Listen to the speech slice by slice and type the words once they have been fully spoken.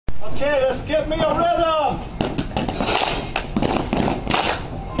Okay, let's get me a rhythm.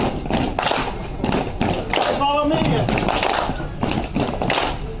 Follow me.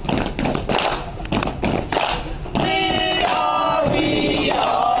 We are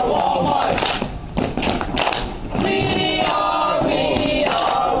Walmart. We are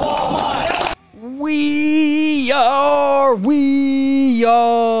Walmart. We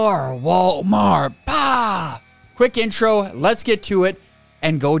are Walmart. Bah! Quick intro, let's get to it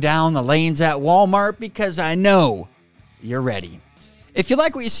and go down the lanes at Walmart because I know you're ready. If you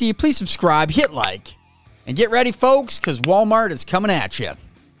like what you see, please subscribe, hit like, and get ready, folks, because Walmart is coming at you.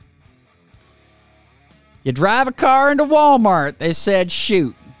 You drive a car into Walmart, they said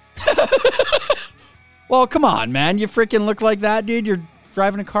shoot. Well, come on, man. You freaking look like that, dude. You're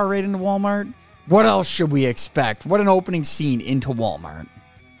driving a car right into Walmart. What else should we expect? What an opening scene into Walmart.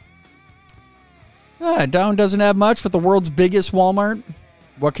 Down doesn't have much, but the world's biggest Walmart.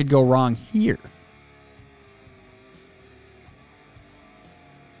 What could go wrong here?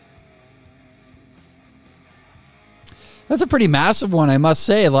 That's a pretty massive one, I must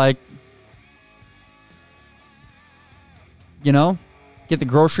say. Like, you know, get the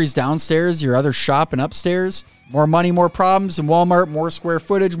groceries downstairs, your other shopping upstairs. More money, more problems. In Walmart, more square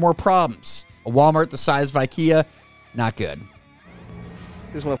footage, more problems. A Walmart the size of IKEA, not good.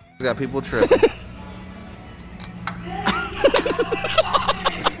 This motherfucker got people tripping.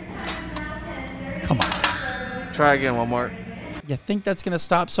 Come on. Try again, Walmart. You think that's going to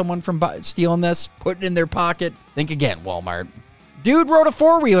stop someone from stealing this? Put it in their pocket? Think again, Walmart. Dude rode a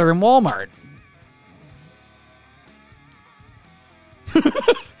four-wheeler in Walmart.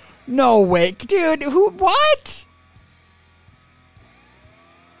 No way. Dude, what?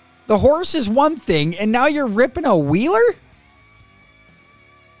 The horse is one thing, and now you're ripping a wheeler?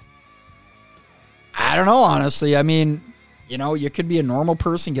 I don't know, honestly. I mean, you know, you could be a normal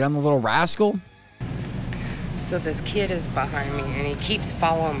person, get on the little rascal. So this kid is behind me, and he keeps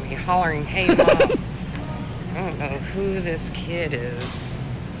following me, hollering, "Hey, Mom." I don't know who this kid is.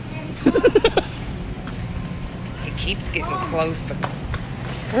 He keeps getting closer.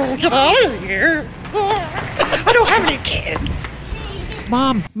 Oh, get out of here. I don't have any kids.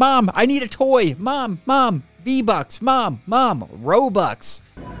 Mom, I need a toy. Mom, V-Bucks. Mom, Robux.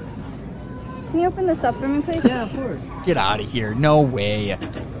 Can you open this up for me, please? Yeah, of course. Get out of here. No way.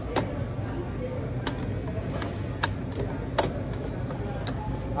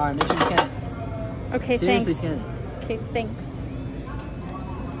 All right, make sure you scan it. Okay, Seriously, thanks. scan it. Okay, thanks.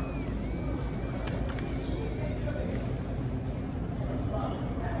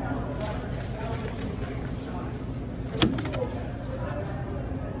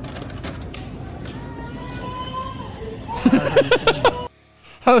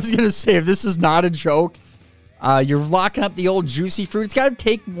 I was going to say, if this is not a joke, you're locking up the old juicy fruit. It's got to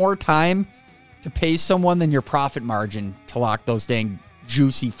take more time to pay someone than your profit margin to lock those dang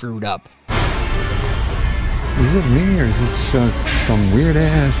juicy fruit up. Is it me, or is this just some weird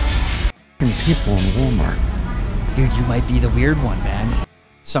ass people in Walmart? Dude, you might be the weird one, man.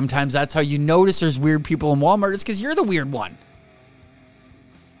 Sometimes that's how you notice there's weird people in Walmart. It's because you're the weird one.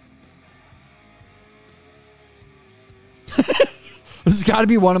 This has got to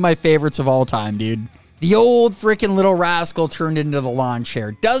be one of my favorites of all time, dude. The old freaking little rascal turned into the lawn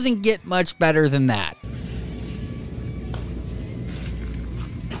chair. Doesn't get much better than that.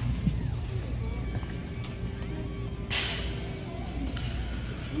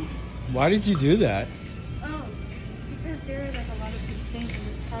 Why did you do that? Oh, because there were like a lot of things in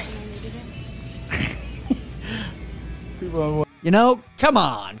this cart and I needed it. You know, come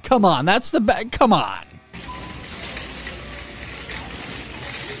on. That's the best. Come on.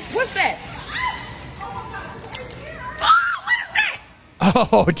 What's that?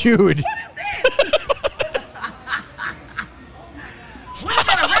 Oh, dude. What is that? What's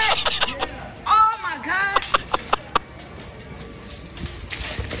that, a rat? Oh my God.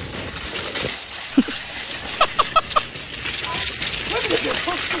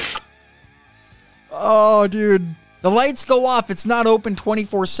 Oh, dude. The lights go off. It's not open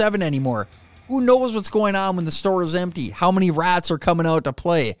 24/7 anymore. Who knows what's going on when the store is empty? How many rats are coming out to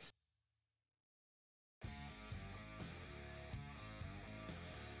play?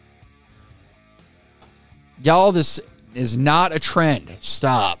 Y'all, this is not a trend.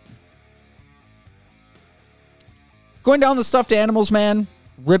 Stop. Going down the stuffed animals, man.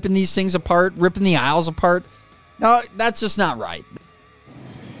 Ripping these things apart. Ripping the aisles apart. No, that's just not right.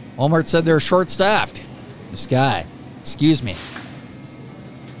 Walmart said they're short-staffed. This guy. Excuse me.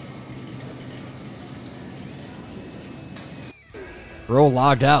 Bro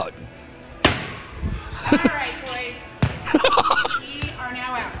logged out. All right, boys. We are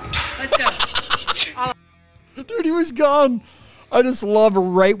now out. Let's go. Dude, he was gone. I just love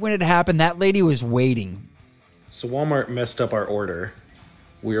right when it happened, that lady was waiting. So Walmart messed up our order.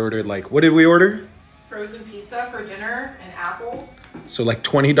 We ordered like, what did we order? Frozen pizza for dinner and apples. So like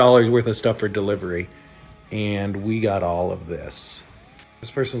 $20 worth of stuff for delivery. And we got all of this. This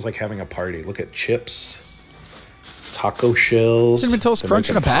person's like having a party. Look at chips, taco shells. Cinnamon Toast They're Crunch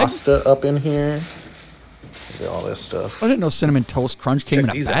in a making bag? pasta up in here. Look at all this stuff. I didn't know Cinnamon Toast Crunch came Check in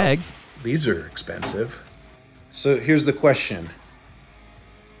a these bag. out. These are expensive. So here's the question.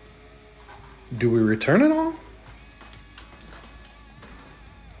 Do we return it all?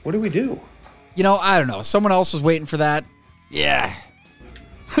 What do we do? You know, I don't know. Someone else was waiting for that. Yeah.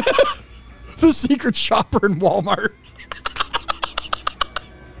 The secret shopper in Walmart.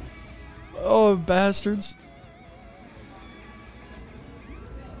 Oh, bastards.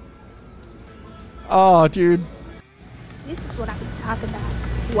 Oh, dude. This is what I be talking about.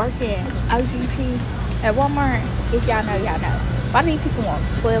 Working OGP at Walmart. If y'all know, y'all know. Why do these people want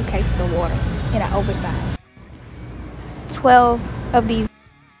 12 cases of water in an oversized? 12 of these.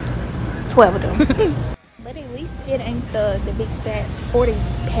 12 of them. But at least it ain't the big fat 40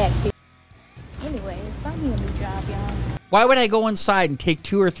 pack. Anyways, find me a new job, y'all. Why would I go inside and take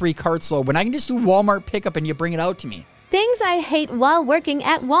 2 or 3 carts load when I can just do Walmart pickup and you bring it out to me? Things I hate while working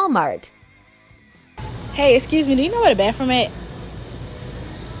at Walmart. Hey, excuse me, do you know where the bathroom at?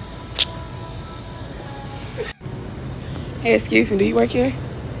 Hey, excuse me, do you work here?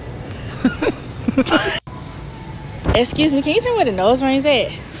 Excuse me, can you tell me where the nose rings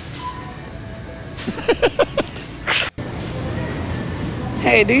at?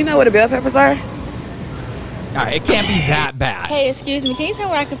 Hey, do you know where the bell peppers are? Alright, it can't be that bad. Hey, excuse me, can you tell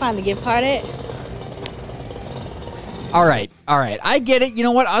me where I can find the gift card at? Alright. I get it. You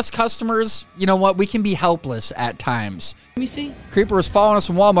know what? Us customers, you know what? We can be helpless at times. Let me see. Creeper was following us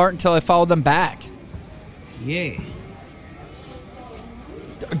from Walmart until I followed them back. Yeah.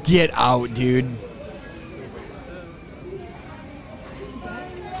 Get out, dude.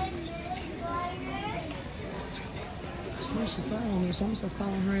 So I'm still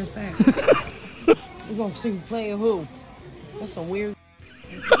following her ass back. We're gonna see who playing who. That's some weird.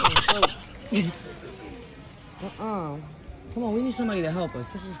 Come on, we need somebody to help us.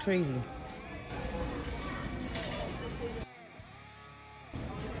 This is crazy.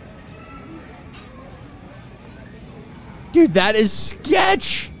 Dude, that is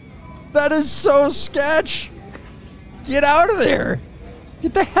sketch. That is so sketch. Get out of there.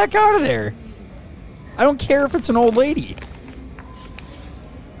 Get the heck out of there. I don't care if it's an old lady.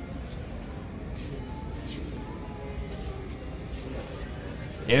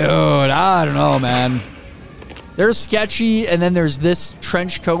 Dude, I don't know, man. They're sketchy, and then there's this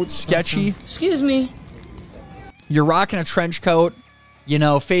trench coat sketchy. Excuse me. You're rocking a trench coat, you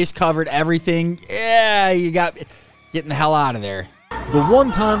know, face covered, everything. Yeah, you got getting the hell out of there. The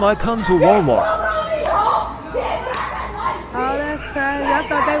one time I come to Walmart. Oh, that's crazy. I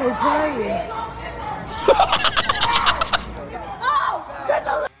thought they were playing. Oh, because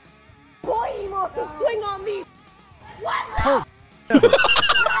the boy he wants to swing on me. What?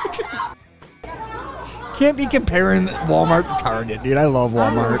 Can't be comparing Walmart to Target, dude. I love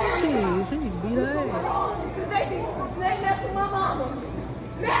Walmart.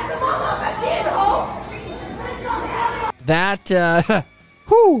 That,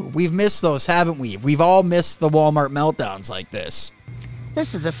 whew, we've missed those, haven't we? We've all missed the Walmart meltdowns like this.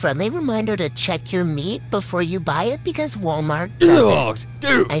 This is a friendly reminder to check your meat before you buy it because Walmart doesn't.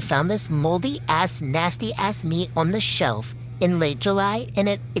 Dude. I found this moldy-ass, nasty-ass meat on the shelf in late July, and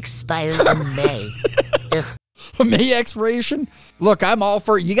it expired in May. Ugh. May expiration? Look, I'm all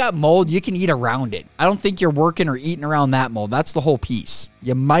for it. You got mold, you can eat around it. I don't think you're working or eating around that mold. That's the whole piece.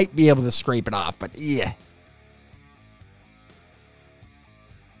 You might be able to scrape it off, but yeah.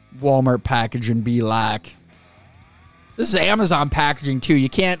 Walmart packaging be like. This is Amazon packaging too. You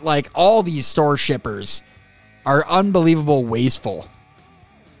can't, like, all these store shippers are unbelievable wasteful.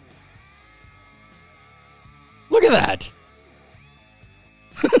 Look at that.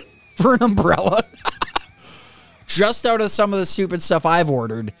 For an umbrella. Just out of some of the stupid stuff I've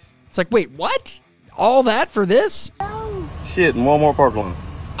ordered. It's like, wait, what? All that for this? Shit in Walmart parking lot.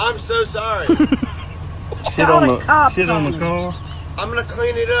 I'm so sorry. Shit on the car. I'm gonna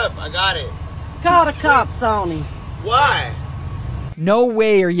clean it up. I got it. Call the cops on him. Why? No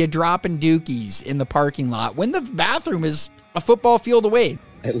way are you dropping dookies in the parking lot when the bathroom is a football field away.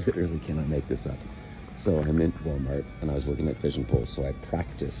 I literally cannot make this up. So I'm in Walmart and I was looking at fishing poles, so I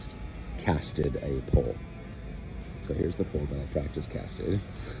casted a pole. So here's the pole that I practice casted.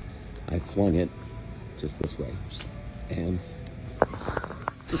 I flung it just this way, and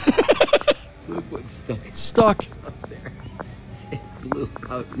Look what's stuck. Stuck. Up there. It flew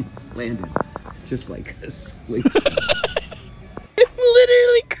out and landed just like a swing. I'm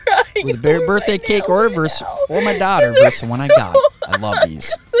literally crying. With birthday cake order versus for my daughter versus one I got. I love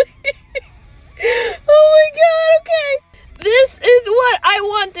these. Oh my god, okay. This is what I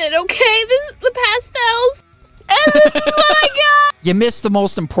wanted, okay? This is the pastels. And this is what I got. You missed the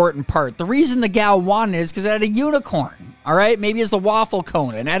most important part. The reason the gal wanted it is because it had a unicorn. All right? Maybe it's a waffle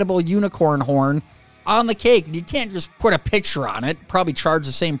cone, an edible unicorn horn on the cake. You can't just put a picture on it. Probably charge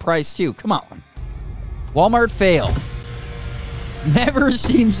the same price too. Come on. Walmart fail. Never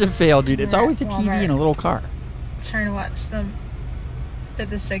seems to fail, dude. It's always a TV and a little car. Trying to watch them fit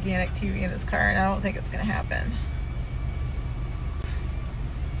this gigantic TV in this car, and I don't think it's gonna happen.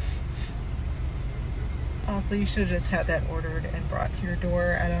 Also, you should have just had that ordered and brought to your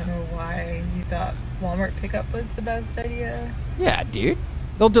door. I don't know why you thought Walmart pickup was the best idea. Yeah, dude.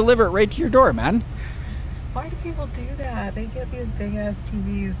 They'll deliver it right to your door, man. Why do people do that? They get these big ass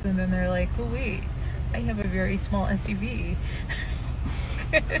TVs and then they're like, oh wait, I have a very small SUV.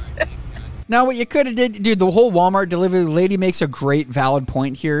 Now, what you could have did, dude, the whole Walmart delivery lady makes a great valid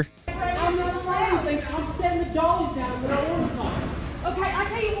point here. I'm not laughing. I'm setting the dollies down when I order something. Okay, I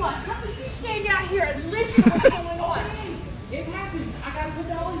tell you what. How about you stand out here and listen to what's going on? It happens. I gotta put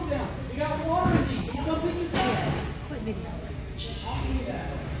dollies down. We got water in these. You come put your stuff. Quit video.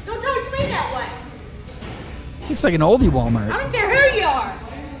 Don't talk to me that way. Looks like an oldie Walmart. I don't care who you are.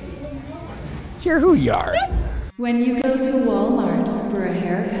 Care who you are. When you go to Walmart for a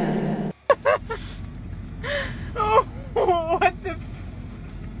haircut. Oh, what the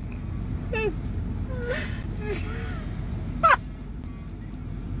is this?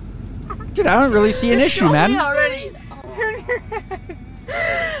 Dude, I don't really see an issue, man. Already. Turn your head.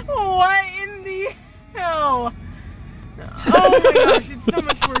 What in the hell? Oh my gosh, it's so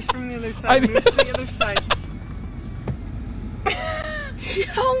much worse from the other side. Move to the other side.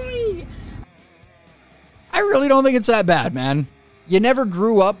 Show me. I really don't think it's that bad, man. You never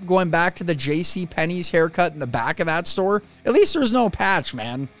grew up going back to the J.C. Penney's haircut in the back of that store? At least there's no patch,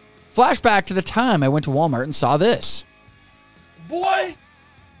 man. Flashback to the time I went to Walmart and saw this. Boy,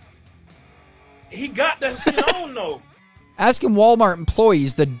 he got that shit on though. Asking Walmart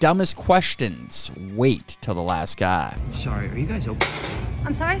employees the dumbest questions. Wait till the last guy. Sorry, are you guys open?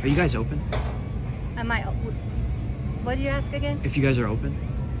 I'm sorry? Are you guys open? Am I... What do you ask again? If you guys are open?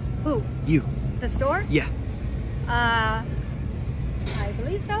 Who? You. The store? Yeah. I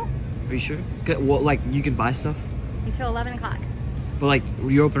believe so. Are you sure? Well, like, you can buy stuff? Until 11 o'clock. But, like,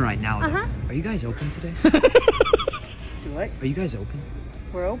 you're open right now. Uh-huh. Are you guys open today? What? Are you guys open?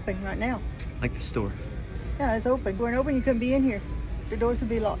 We're open right now. Like the store? Yeah, it's open. If we weren't open, you couldn't be in here. The doors would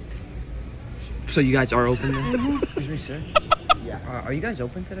be locked. So you guys are open then? Mhm. Excuse me, sir? Yeah. Are you guys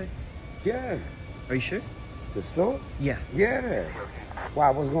open today? Yeah. Are you sure? The store? Yeah. Yeah. Why?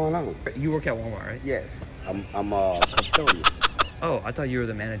 What's going on? You work at Walmart, right? Yes. I'm a custodian. Oh, I thought you were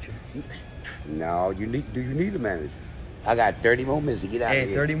the manager. No, do you need a manager? I got 30 more minutes to get out of here.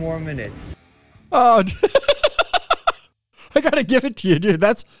 Hey, 30 more minutes. Oh, I gotta give it to you, dude.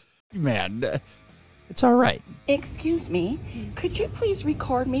 That's, man, it's all right. Excuse me, could you please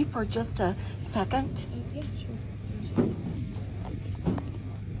record me for just a second?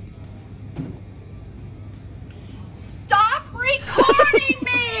 Stop recording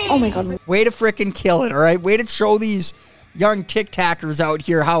me! Oh my god. Way to frickin' kill it, all right? Way to show these young tic-tackers out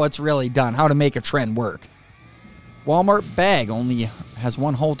here how it's really done, how to make a trend work. Walmart bag only has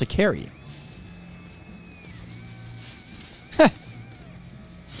one hole to carry.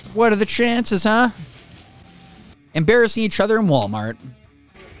 What are the chances, huh? Embarrassing each other in Walmart.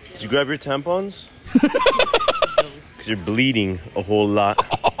 Did you grab your tampons? Because you're bleeding a whole lot.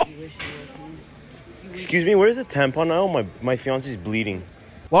 Excuse me, where's the tampon now? My fiance's bleeding.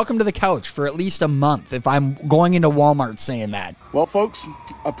 Welcome to the couch for at least a month if I'm going into Walmart saying that. Well, folks,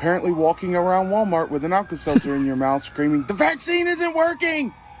 apparently walking around Walmart with an Alka-Seltzer in your mouth screaming, "The vaccine isn't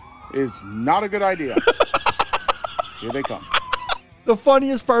working!" is not a good idea. Here they come. The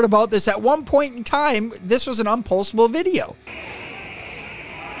funniest part about this, at one point in time, this was an unpostable video.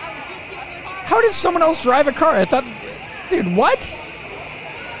 How did someone else drive a car? I thought, dude, what?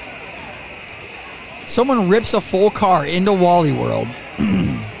 Someone rips a full car into Wally World.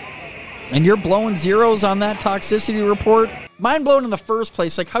 And you're blowing zeros on that toxicity report? Mind blown in the first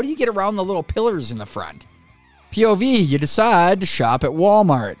place. Like, how do you get around the little pillars in the front? POV, you decide to shop at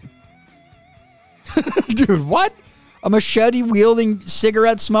Walmart. Dude, what? A machete wielding,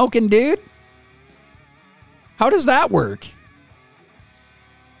 cigarette smoking dude? How does that work?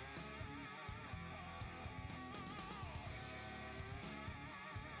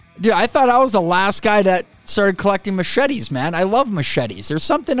 Dude, I thought I was the last guy that started collecting machetes, man. I love machetes. There's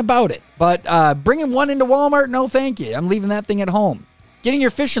something about it. But bringing one into Walmart, no thank you. I'm leaving that thing at home. Getting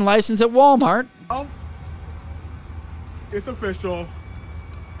your fishing license at Walmart. Oh, it's official.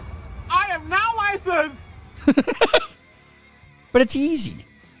 I am now licensed. But it's easy.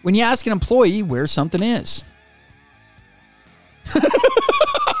 When you ask an employee where something is.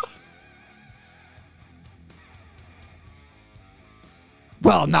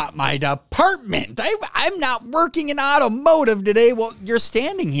 Well, not my department. I'm not working in automotive today. Well, you're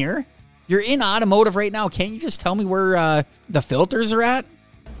standing here. You're in automotive right now. Can't you just tell me where the filters are at?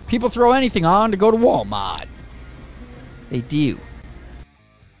 People throw anything on to go to Walmart. They do.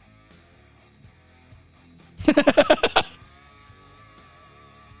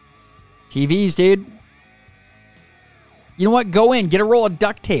 TVs, dude. You know what? Go in. Get a roll of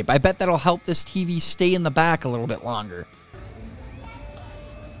duct tape. I bet that'll help this TV stay in the back a little bit longer.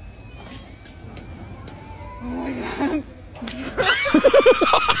 Oh my God.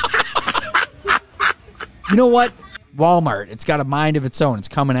 You know what? Walmart. It's got a mind of its own. It's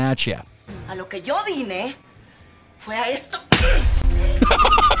coming at you. A lo que yo vine fue a esto.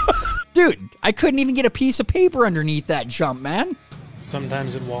 Dude, I couldn't even get a piece of paper underneath that jump, man.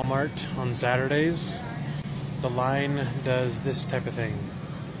 Sometimes at Walmart on Saturdays, the line does this type of thing.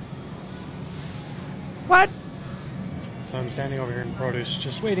 What? So I'm standing over here in produce,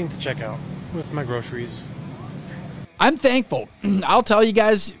 just waiting to check out with my groceries. I'm thankful. I'll tell you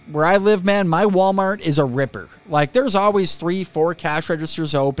guys, where I live, man, my Walmart is a ripper. Like, there's always 3-4 cash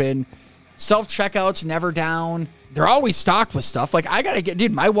registers open. Self-checkout's never down. They're always stocked with stuff. Like, I gotta get,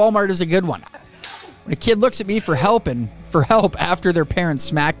 dude, my Walmart is a good one. When a kid looks at me for help after their parents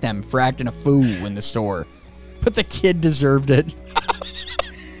smacked them for acting a fool in the store. But the kid deserved it.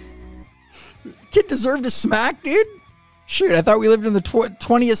 Kid deserved a smack, dude? Shoot, I thought we lived in the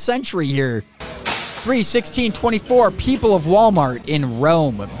 20th century here. 3/16/24, people of Walmart in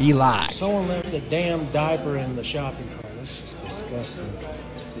Rome, be live. Someone left a damn diaper in the shopping cart. That's just disgusting.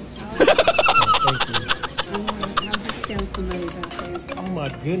 Thank you. Oh my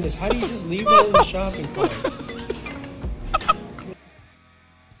goodness, how do you just leave that in the shopping cart?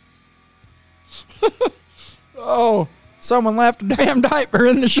 Oh, someone left a damn diaper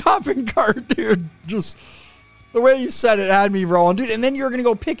in the shopping cart, dude. Just the way you said it had me rolling, dude. And then you're gonna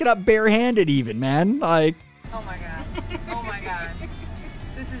go pick it up barehanded, even, man. Like, Oh my God. Oh my God.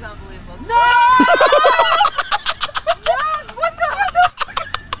 This is unbelievable. No! No! What the fuck?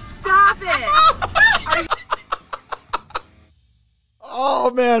 Stop it! Are you...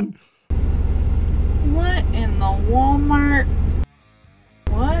 oh man. What in the Walmart?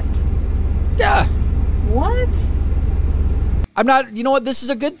 What? Yeah. What? I'm not, you know what? This is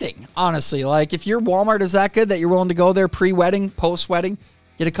a good thing, honestly. Like, if your Walmart is that good that you're willing to go there pre-wedding, post-wedding,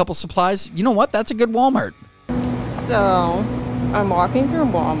 get a couple supplies, you know what? That's a good Walmart. So, I'm walking through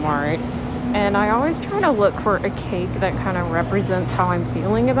Walmart, and I always try to look for a cake that kind of represents how I'm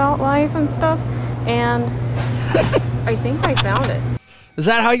feeling about life and stuff, and I think I found it. Is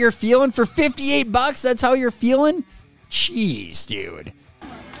that how you're feeling? For 58 bucks, that's how you're feeling? Jeez, dude.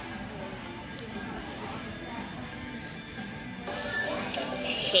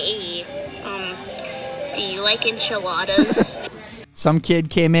 Hey, do you like enchiladas? Some kid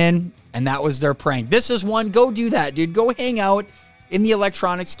came in, and that was their prank. This is one. Go do that, dude. Go hang out in the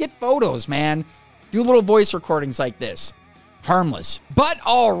electronics. Get photos, man. Do little voice recordings like this. Harmless. But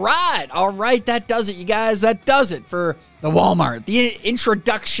all right. That does it, you guys. That does it for the Walmart. The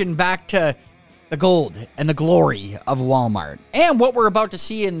introduction back to the gold and the glory of Walmart. And what we're about to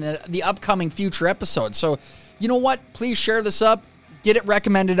see in the upcoming future episodes. So, you know what? Please share this up. Get it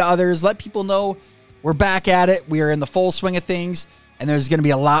recommended to others. Let people know we're back at it. We are in the full swing of things. And there's going to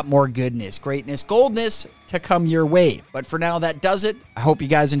be a lot more goodness, greatness, goldness to come your way. But for now, that does it. I hope you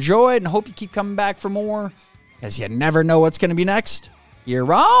guys enjoyed and hope you keep coming back for more. Because you never know what's going to be next.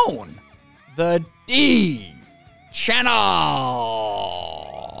 You're on the DEEV channel.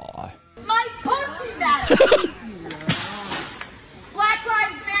 My pussy matters. Black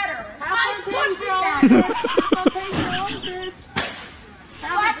Lives Matter. My pussy matters.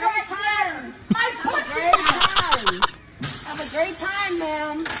 Black Lives Matter. My pussy matters. Have a great time,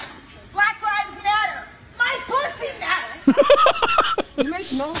 ma'am. Black Lives Matter. My pussy matters. You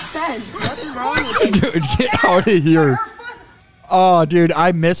make no sense. What's wrong with you? Dude, get out of here. Oh, dude,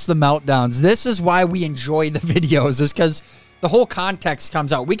 I miss the meltdowns. This is why we enjoy the videos, is because the whole context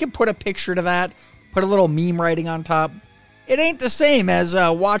comes out. We can put a picture to that, put a little meme writing on top. It ain't the same as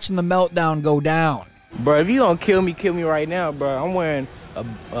watching the meltdown go down. Bro, if you gonna kill me right now, bro. I'm wearing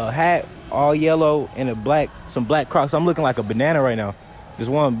a hat, all yellow, and some black Crocs. I'm looking like a banana right now. Just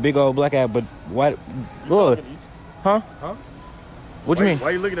one big old black eye, but what? Look. Huh? Huh? What you mean? Why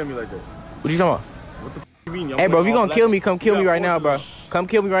are you looking at me like that? What you talking about? What the f you mean? Hey, bro, if you gonna kill me, come kill me right now, bro. Come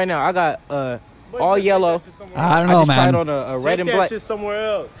kill me right now. I got all yellow. I don't know, man. I just tried on a red and black. Take that shit somewhere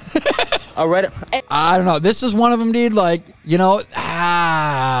else. A red. I don't know. This is one of them, dude. Like,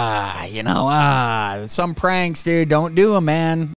 some pranks, dude. Don't do them, man.